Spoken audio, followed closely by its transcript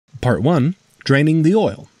Part 1. Draining the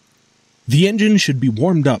oil. The engine should be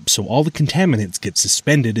warmed up so all the contaminants get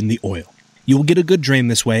suspended in the oil. You will get a good drain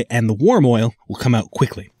this way, and the warm oil will come out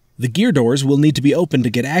quickly. The gear doors will need to be opened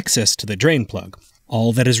to get access to the drain plug.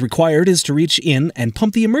 All that is required is to reach in and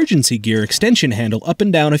pump the emergency gear extension handle up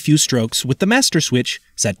and down a few strokes with the master switch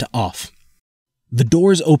set to off. The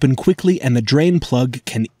doors open quickly and the drain plug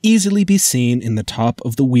can easily be seen in the top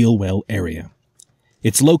of the wheel well area.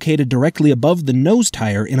 It's located directly above the nose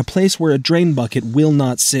tire in a place where a drain bucket will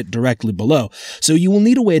not sit directly below, so you will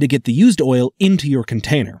need a way to get the used oil into your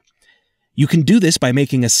container. You can do this by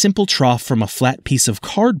making a simple trough from a flat piece of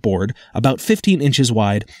cardboard about 15 inches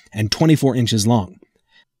wide and 24 inches long.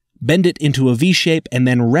 Bend it into a V shape and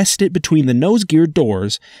then rest it between the nose gear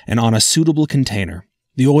doors and on a suitable container.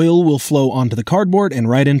 The oil will flow onto the cardboard and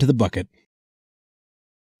right into the bucket.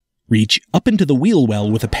 Reach up into the wheel well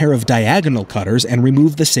with a pair of diagonal cutters and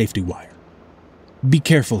remove the safety wire. Be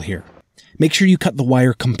careful here. Make sure you cut the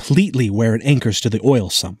wire completely where it anchors to the oil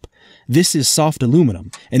sump. This is soft aluminum,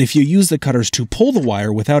 and if you use the cutters to pull the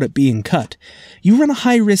wire without it being cut, you run a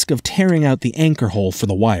high risk of tearing out the anchor hole for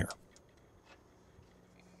the wire.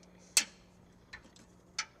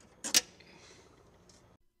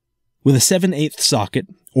 With a 7/8 socket,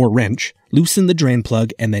 or wrench, loosen the drain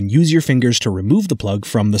plug and then use your fingers to remove the plug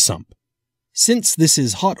from the sump. Since this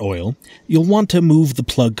is hot oil, you'll want to move the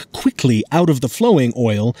plug quickly out of the flowing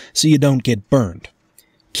oil so you don't get burned.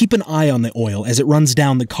 Keep an eye on the oil as it runs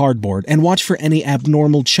down the cardboard and watch for any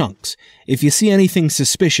abnormal chunks. If you see anything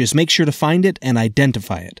suspicious, make sure to find it and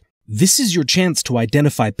identify it. This is your chance to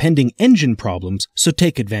identify pending engine problems, so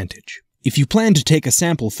take advantage. If you plan to take a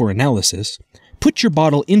sample for analysis, put your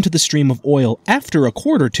bottle into the stream of oil after a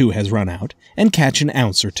quart or two has run out and catch an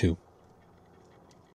ounce or two.